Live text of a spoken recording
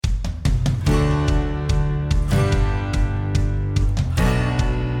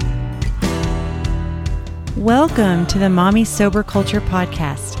Welcome to the Mommy Sober Culture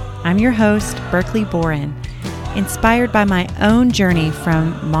podcast. I'm your host, Berkeley Boren. Inspired by my own journey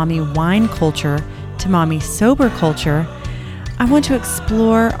from mommy wine culture to mommy sober culture, I want to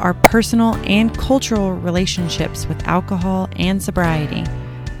explore our personal and cultural relationships with alcohol and sobriety.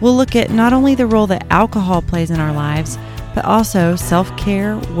 We'll look at not only the role that alcohol plays in our lives, but also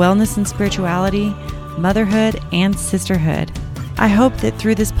self-care, wellness and spirituality, motherhood, and sisterhood. I hope that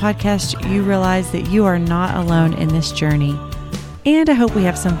through this podcast, you realize that you are not alone in this journey. And I hope we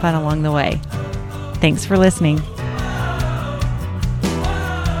have some fun along the way. Thanks for listening.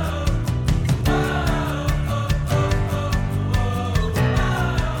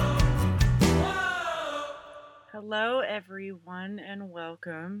 Hello, everyone, and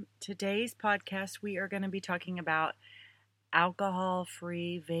welcome. Today's podcast, we are going to be talking about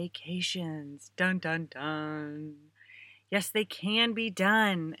alcohol-free vacations. Dun, dun, dun. Yes, they can be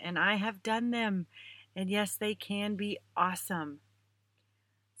done, and I have done them. And yes, they can be awesome.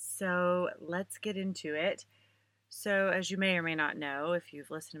 So let's get into it. So as you may or may not know, if you've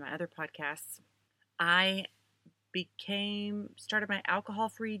listened to my other podcasts, I started my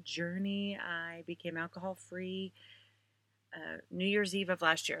alcohol-free journey. I became alcohol-free New Year's Eve of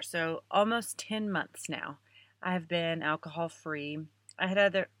last year. So almost 10 months now I have been alcohol-free. I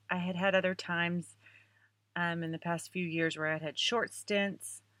had had other times in the past few years where I'd had short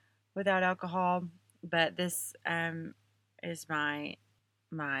stints without alcohol, but this is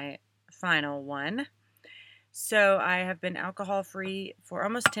my final one. So I have been alcohol-free for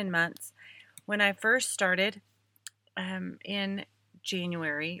almost 10 months. When I first started in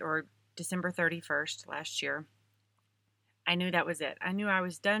January or December 31st last year, I knew that was it. I knew I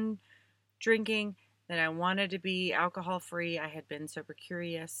was done drinking, that I wanted to be alcohol-free. I had been sober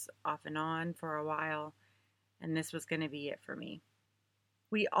curious off and on for a while, and this was going to be it for me.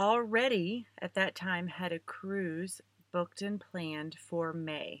 We already, at that time, had a cruise booked and planned for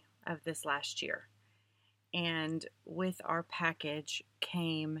May of this last year. And with our package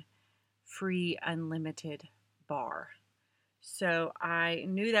came free unlimited bar. So I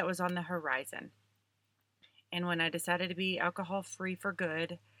knew that was on the horizon. And when I decided to be alcohol-free for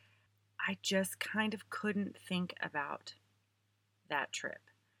good, I just kind of couldn't think about that trip.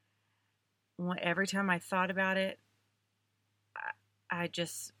 Every time I thought about it, I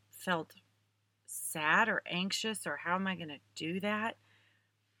just felt sad or anxious, or how am I going to do that?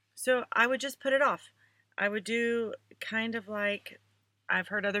 So I would just put it off. I would do kind of like I've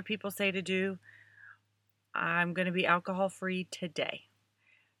heard other people say to do. I'm going to be alcohol-free today.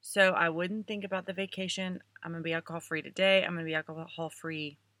 So I wouldn't think about the vacation. I'm going to be alcohol-free today. I'm going to be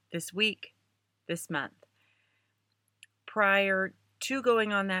alcohol-free this week, this month. Prior to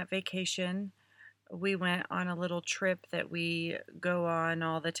going on that vacation, we went on a little trip that we go on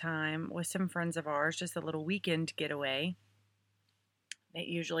all the time with some friends of ours, just a little weekend getaway. It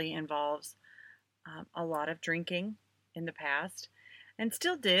usually involves a lot of drinking in the past, and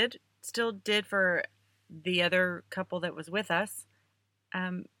still did for the other couple that was with us,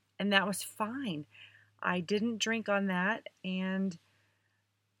 and that was fine. I didn't drink on that, and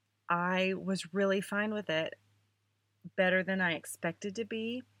I was really fine with it. Better than I expected to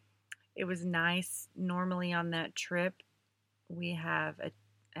be. It was nice. Normally on that trip, we have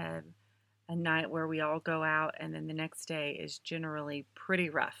a night where we all go out, and then the next day is generally pretty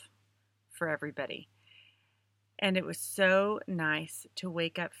rough for everybody. And it was so nice to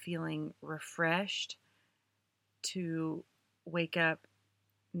wake up feeling refreshed, to wake up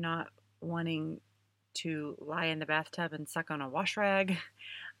not wanting to lie in the bathtub and suck on a wash rag.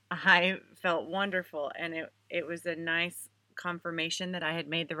 I felt wonderful, and it was a nice confirmation that I had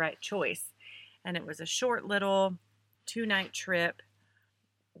made the right choice. And it was a short little 2-night trip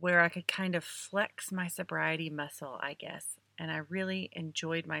where I could kind of flex my sobriety muscle, I guess. And I really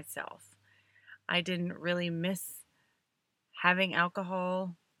enjoyed myself. I didn't really miss having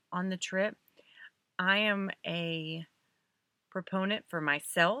alcohol on the trip. I am a proponent for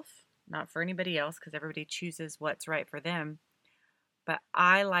myself, not for anybody else, because everybody chooses what's right for them. But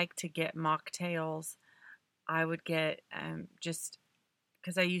I like to get mocktails. I would get, just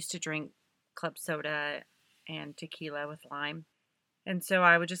because I used to drink club soda and tequila with lime. And so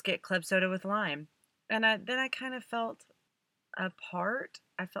I would just get club soda with lime. And then I kind of felt apart.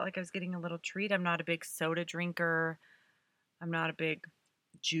 I felt like I was getting a little treat. I'm not a big soda drinker. I'm not a big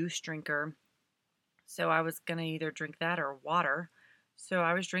juice drinker. So I was going to either drink that or water. So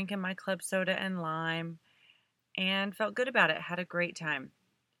I was drinking my club soda and lime and felt good about it. Had a great time.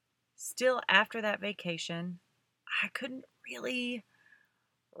 Still, after that vacation, I couldn't really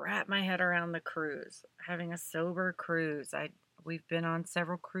wrap my head around the cruise. Having a sober cruise. We've been on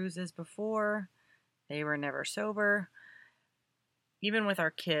several cruises before, They were never sober, even with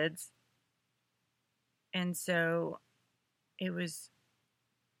our kids. And so it was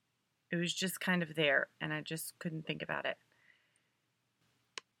just kind of there, and I just couldn't think about it.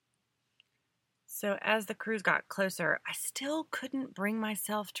 So as the cruise got closer, I still couldn't bring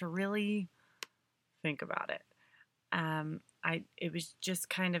myself to really think about it. It was just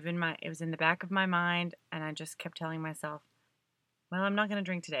kind of it was in the back of my mind, and I just kept telling myself, well, I'm not going to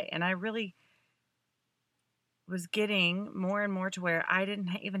drink today. And I really was getting more and more to where I didn't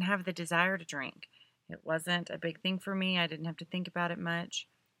even have the desire to drink. It wasn't a big thing for me. I didn't have to think about it much.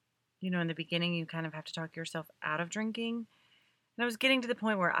 In the beginning, you kind of have to talk yourself out of drinking. And I was getting to the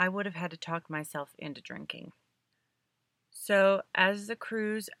point where I would have had to talk myself into drinking. So as the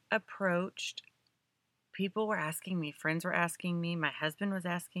cruise approached, people were asking me, friends were asking me, my husband was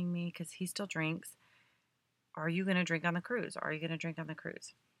asking me, because he still drinks, are you going to drink on the cruise? Are you going to drink on the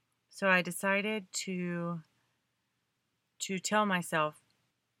cruise? So I decided to tell myself,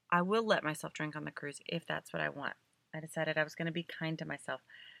 I will let myself drink on the cruise if that's what I want. I decided I was going to be kind to myself.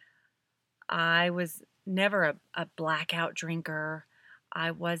 I was never a blackout drinker.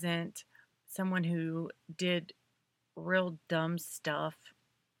 I wasn't someone who did real dumb stuff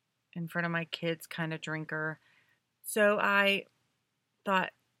in front of my kids kind of drinker. So I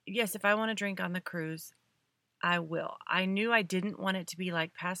thought, yes, if I want to drink on the cruise, I will. I knew I didn't want it to be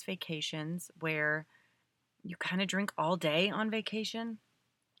like past vacations where you kind of drink all day on vacation.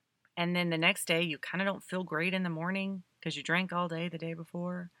 And then the next day you kind of don't feel great in the morning because you drank all day the day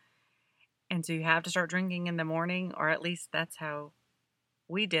before. And so you have to start drinking in the morning, or at least that's how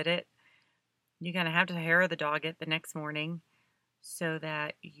we did it. You're going to have to hair the dog it the next morning so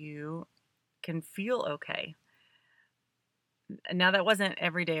that you can feel okay. Now, that wasn't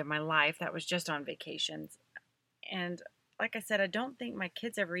every day of my life. That was just on vacations. And like I said, I don't think my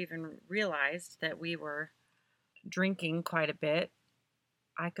kids ever even realized that we were drinking quite a bit.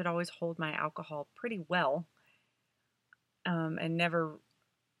 I could always hold my alcohol pretty well, and never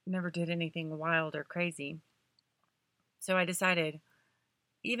did anything wild or crazy. So I decided,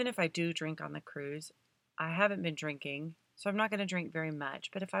 even if I do drink on the cruise, I haven't been drinking, so I'm not going to drink very much.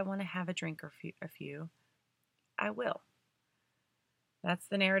 But if I want to have a drink or a few, I will. That's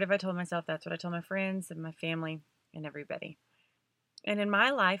the narrative I told myself. That's what I told my friends and my family and everybody. And in my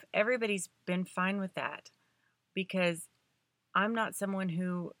life, everybody's been fine with that because I'm not someone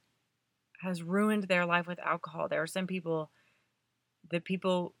who has ruined their life with alcohol. There are some people,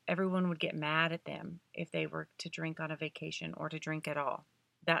 everyone would get mad at them if they were to drink on a vacation or to drink at all.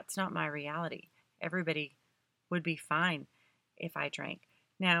 That's not my reality. Everybody would be fine if I drank.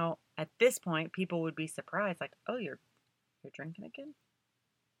 Now, at this point, people would be surprised, like, oh, you're drinking again?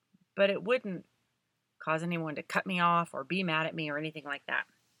 But it wouldn't cause anyone to cut me off or be mad at me or anything like that.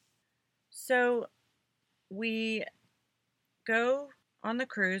 So we go on the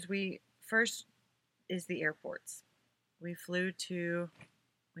cruise. First is the airports. We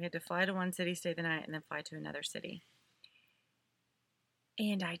had to fly to one city, stay the night, and then fly to another city.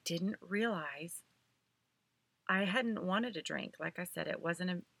 And I didn't realize I hadn't wanted a drink. Like I said,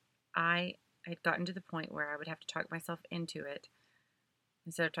 I had gotten to the point where I would have to talk myself into it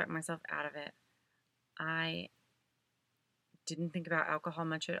instead of talking myself out of it. I didn't think about alcohol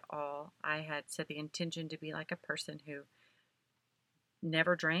much at all. I had set the intention to be like a person who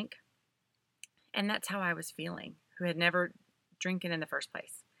never drank. And that's how I was feeling, who had never drinking in the first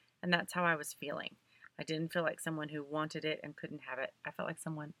place. And that's how I was feeling. I didn't feel like someone who wanted it and couldn't have it. I felt like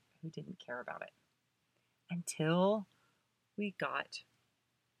someone who didn't care about it. Until we got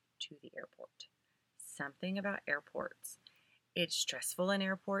to the airport. Something about airports. It's stressful in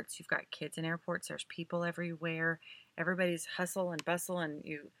airports. You've got kids in airports. There's people everywhere. Everybody's hustle and bustle, and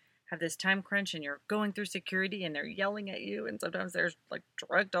you have this time crunch, and you're going through security, and they're yelling at you, and sometimes there's like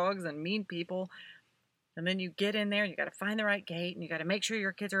drug dogs and mean people. And then you get in there, and you got to find the right gate, and you got to make sure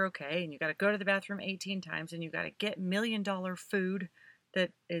your kids are okay, and you got to go to the bathroom 18 times, and you got to get $1 million food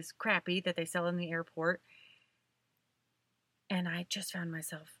that is crappy that they sell in the airport. And I just found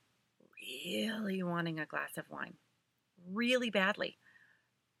myself really wanting a glass of wine. Really badly.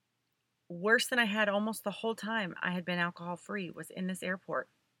 Worse than I had almost the whole time I had been alcohol free was in this airport.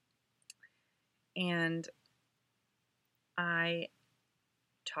 And I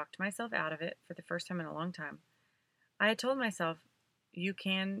talked myself out of it for the first time in a long time. I had told myself, you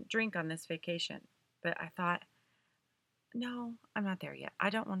can drink on this vacation. But I thought, no, I'm not there yet. I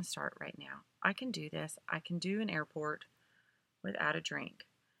don't want to start right now. I can do this. I can do an airport without a drink.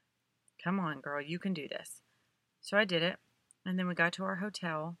 Come on, girl, you can do this. So I did it. And then we got to our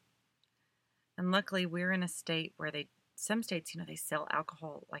hotel. And luckily, we're in a state where some states, they sell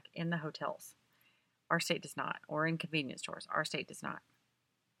alcohol like in the hotels. Our state does not. Or in convenience stores. Our state does not.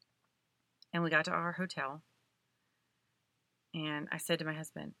 And we got to our hotel. And I said to my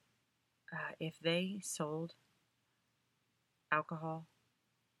husband, if they sold alcohol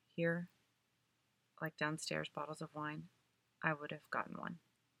here, like downstairs, bottles of wine, I would have gotten one.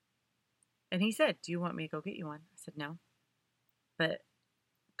 And he said, do you want me to go get you one? I said, no. But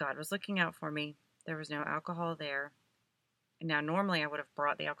God was looking out for me. There was no alcohol there. And now normally I would have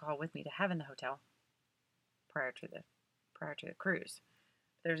brought the alcohol with me to have in the hotel prior to the cruise.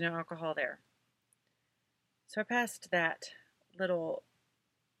 There's no alcohol there. So I passed that little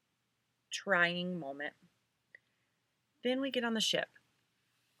trying moment. Then we get on the ship.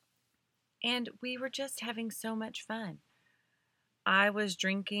 And we were just having so much fun. I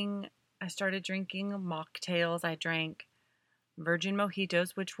started drinking mocktails. I drank virgin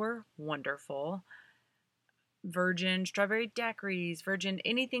mojitos, which were wonderful. Virgin strawberry daiquiris, virgin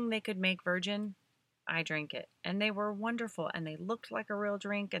anything they could make virgin, I drank it. And they were wonderful. And they looked like a real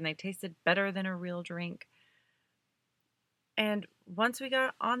drink. And they tasted better than a real drink. And once we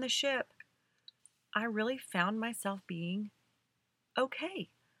got on the ship, I really found myself being okay.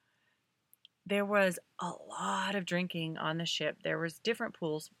 There was a lot of drinking on the ship. There was different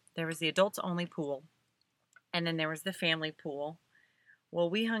pools. There was the adults only pool. And then there was the family pool. Well,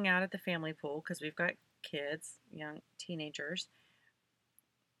 we hung out at the family pool because we've got kids, young teenagers,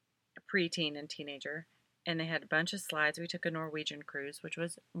 preteen and teenager. And they had a bunch of slides. We took a Norwegian cruise, which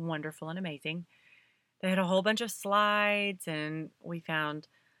was wonderful and amazing. They had a whole bunch of slides, and we found,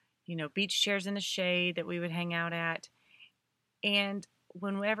 beach chairs in the shade that we would hang out at. And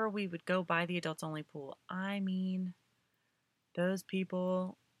whenever we would go by the adults only pool, I mean, those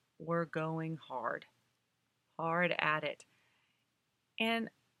people were going hard at it. And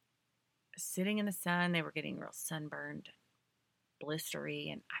sitting in the sun, they were getting real sunburned,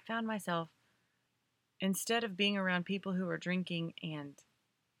 blistery. And I found myself, instead of being around people who were drinking and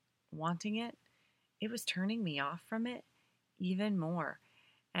wanting it, it was turning me off from it even more.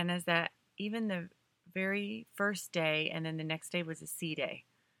 And even the very first day, and then the next day was a sea day.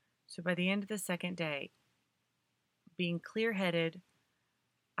 So by the end of the second day, being clear-headed,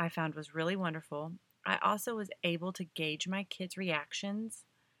 I found was really wonderful. I also was able to gauge my kids' reactions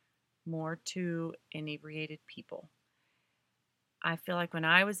more to inebriated people. I feel like when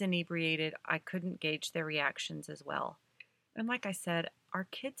I was inebriated, I couldn't gauge their reactions as well. And like I said, our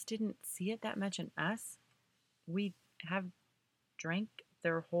kids didn't see it that much in us. We have drank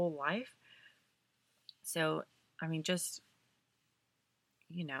their whole life. So, just,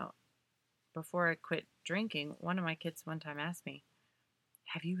 before I quit drinking, one of my kids one time asked me,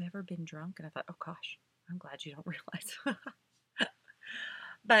 have you ever been drunk? And I thought, oh gosh, I'm glad you don't realize.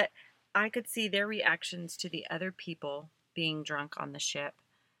 But I could see their reactions to the other people being drunk on the ship.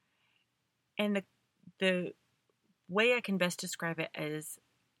 And the way I can best describe it is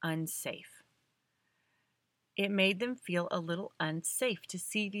unsafe. It made them feel a little unsafe to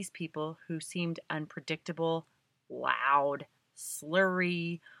see these people who seemed unpredictable, loud,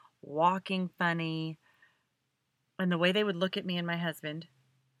 slurry, walking funny. And the way they would look at me and my husband.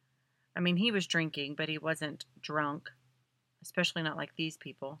 He was drinking, but he wasn't drunk, especially not like these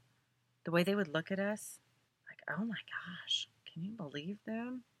people. The way they would look at us, like, oh my gosh, can you believe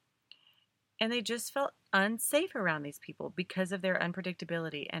them? And they just felt unsafe around these people because of their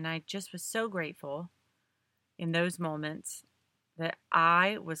unpredictability. And I just was so grateful in those moments that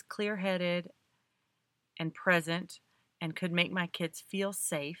I was clear-headed and present and could make my kids feel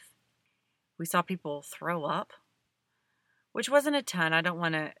safe. We saw people throw up, which wasn't a ton.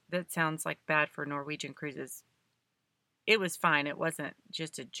 That sounds like bad for Norwegian cruises. It was fine. It wasn't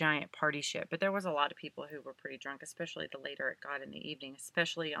just a giant party ship, but there was a lot of people who were pretty drunk, especially the later it got in the evening,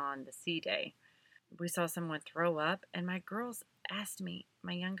 especially on the sea day. We saw someone throw up, and my girls asked me,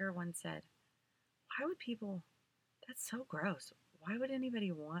 my younger one said, why would people, that's so gross. Why would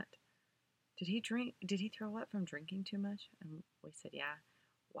anybody want, did he throw up from drinking too much? And we said, yeah.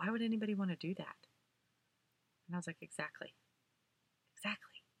 Why would anybody want to do that? And I was like, exactly.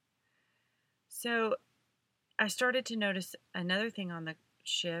 So I started to notice another thing on the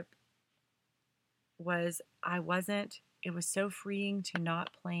ship was it was so freeing to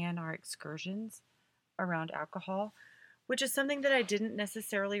not plan our excursions around alcohol, which is something that I didn't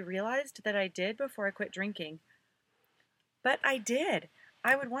necessarily realize that I did before I quit drinking. But I did.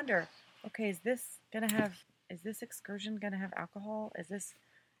 I would wonder, okay, is this excursion going to have alcohol? Is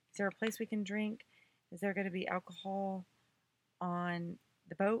there a place we can drink? Is there going to be alcohol on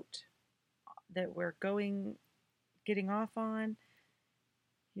the boat that we're getting off on?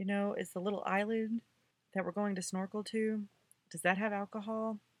 Is the little island that we're going to snorkel to, does that have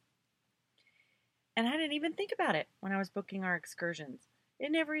alcohol? And I didn't even think about it when I was booking our excursions.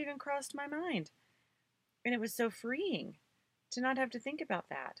 It never even crossed my mind. And it was so freeing to not have to think about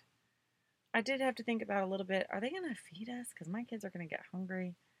that. I did have to think about a little bit, are they going to feed us? Because my kids are going to get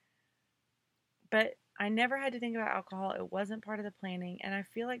hungry. But I never had to think about alcohol. It wasn't part of the planning. And I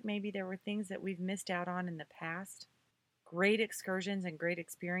feel like maybe there were things that we've missed out on in the past. Great excursions and great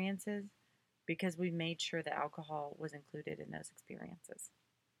experiences because we made sure that alcohol was included in those experiences.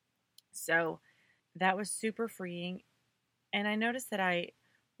 So that was super freeing. And I noticed that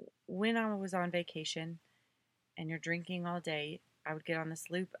when I was on vacation and you're drinking all day, I would get on this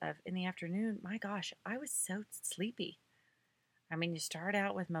loop of in the afternoon, my gosh, I was so sleepy. I mean, you start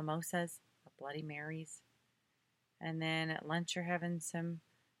out with mimosas or Bloody Marys, and then at lunch you're having some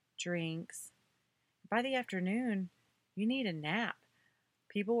drinks. By the afternoon, you need a nap.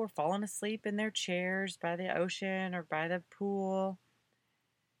 People were falling asleep in their chairs by the ocean or by the pool.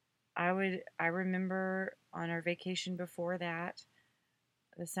 I remember on our vacation before that,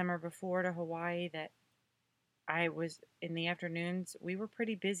 the summer before to Hawaii, that I was in the afternoons, we were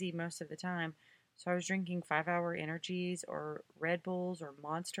pretty busy most of the time. So I was drinking 5-hour energies or Red Bulls or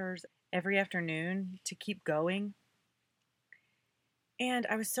Monsters every afternoon to keep going. And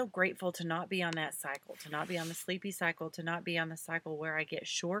I was so grateful to not be on that cycle, to not be on the sleepy cycle, to not be on the cycle where I get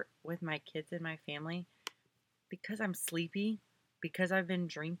short with my kids and my family because I'm sleepy, because I've been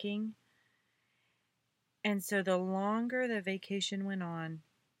drinking. And so the longer the vacation went on,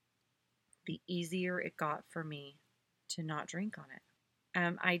 the easier it got for me to not drink on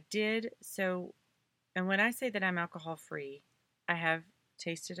it. I did so, and when I say that I'm alcohol free, I have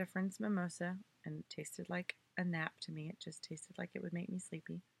tasted a friend's mimosa and it tasted like a nap to me. It just tasted like it would make me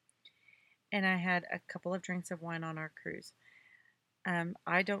sleepy. And I had a couple of drinks of wine on our cruise.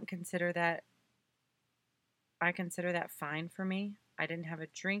 I don't consider that, I consider that fine for me. I didn't have a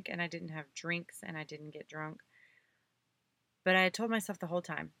drink and I didn't have drinks and I didn't get drunk. But I had told myself the whole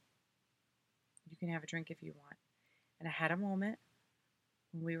time, you can have a drink if you want. And I had a moment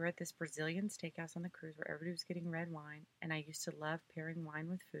when we were at this Brazilian steakhouse on the cruise where everybody was getting red wine, and I used to love pairing wine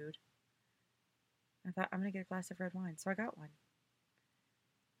with food. I thought, I'm going to get a glass of red wine. So I got one.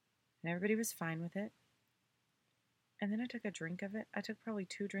 And everybody was fine with it. And then I took a drink of it. I took probably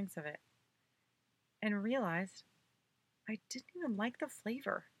 2 drinks of it and realized I didn't even like the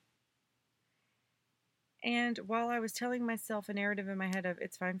flavor. And while I was telling myself a narrative in my head of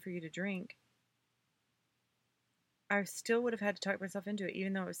it's fine for you to drink, I still would have had to talk myself into it,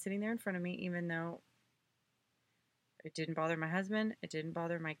 even though it was sitting there in front of me, even though it didn't bother my husband, it didn't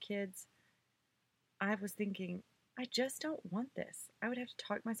bother my kids. I was thinking, I just don't want this. I would have to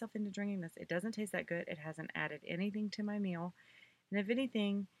talk myself into drinking this. It doesn't taste that good. It hasn't added anything to my meal. And if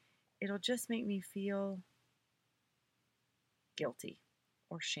anything, it'll just make me feel guilty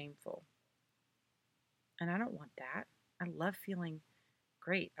or shameful. And I don't want that. I love feeling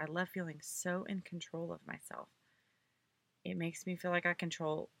great. I love feeling so in control of myself. It makes me feel like I can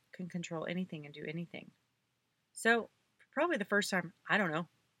control anything and do anything. So, probably the first time, I don't know,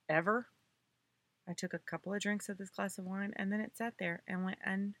 ever, I took a couple of drinks of this glass of wine and then it sat there and went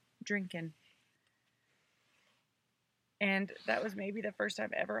undrinking. And that was maybe the first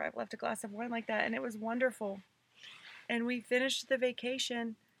time ever I've left a glass of wine like that, and it was wonderful. And we finished the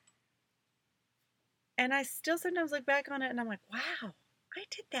vacation, and I still sometimes look back on it and I'm like, wow, I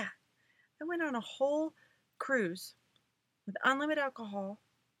did that. I went on a whole cruise with unlimited alcohol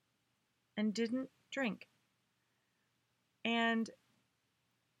and didn't drink. And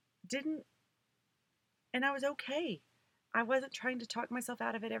I was okay. I wasn't trying to talk myself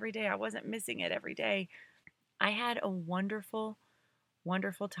out of it every day. I wasn't missing it every day. I had a wonderful,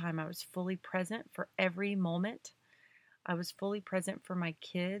 wonderful time. I was fully present for every moment. I was fully present for my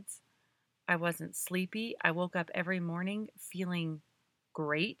kids. I wasn't sleepy. I woke up every morning feeling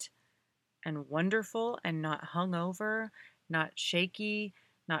great and wonderful and not hungover, not shaky,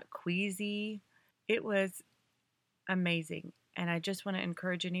 not queasy. It was amazing. And I just want to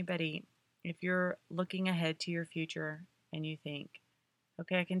encourage anybody, if you're looking ahead to your future and you think,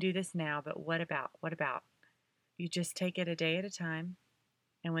 okay, I can do this now, but what about? What about? You just take it a day at a time.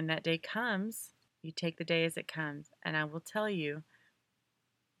 And when that day comes, you take the day as it comes. And I will tell you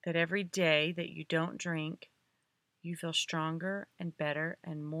that every day that you don't drink, you feel stronger and better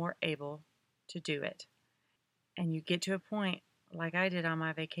and more able to do it. And you get to a point, like I did on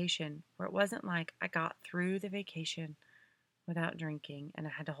my vacation, where it wasn't like I got through the vacation without drinking and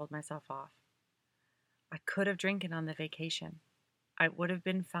I had to hold myself off. I could have drinking on the vacation. I would have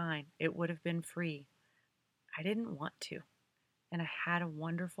been fine. It would have been free. I didn't want to. And I had a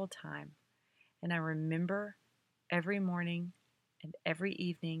wonderful time. And I remember every morning and every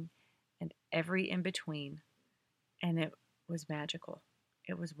evening and every in between, and it was magical.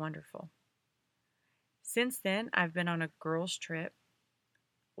 It was wonderful. Since then, I've been on a girls' trip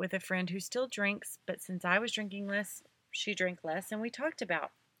with a friend who still drinks, but since I was drinking less, she drank less, and we talked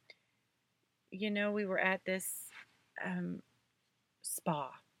about, we were at this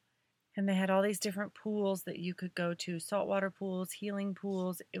spa, and they had all these different pools that you could go to, saltwater pools, healing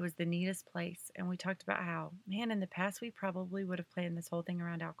pools. It was the neatest place, and we talked about how, man, in the past, we probably would have planned this whole thing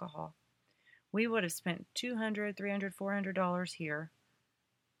around alcohol. We would have spent $200, $300, $400 here.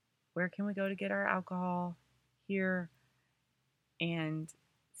 Where can we go to get our alcohol here? And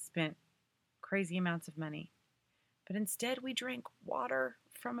spent crazy amounts of money. But instead, we drank water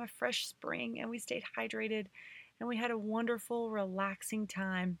from a fresh spring, and we stayed hydrated, and we had a wonderful, relaxing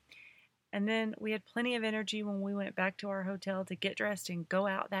time. And then we had plenty of energy when we went back to our hotel to get dressed and go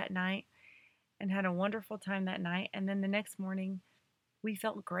out that night, and had a wonderful time that night. And then the next morning, we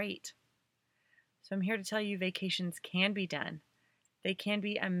felt great. So I'm here to tell you, vacations can be done. They can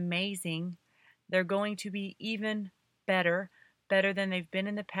be amazing. They're going to be even better than they've been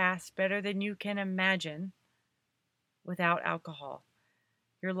in the past, better than you can imagine without alcohol.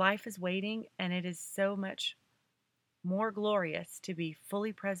 Your life is waiting, and it is so much more glorious to be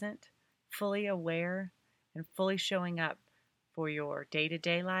fully present, fully aware, and fully showing up for your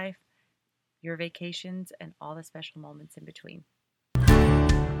day-to-day life, your vacations, and all the special moments in between.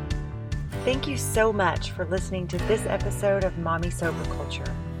 Thank you so much for listening to this episode of Mommy Sober Culture.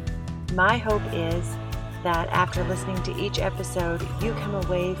 My hope is that after listening to each episode, you come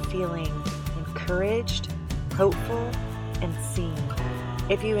away feeling encouraged, hopeful, and seen.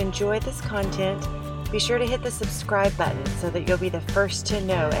 If you enjoy this content, be sure to hit the subscribe button so that you'll be the first to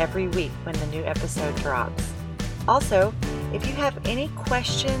know every week when the new episode drops. Also, if you have any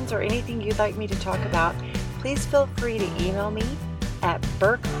questions or anything you'd like me to talk about, please feel free to email me at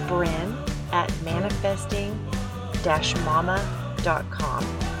burkebrin@manifesting-mama.com.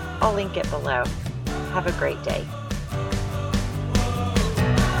 I'll link it below. Have a great day.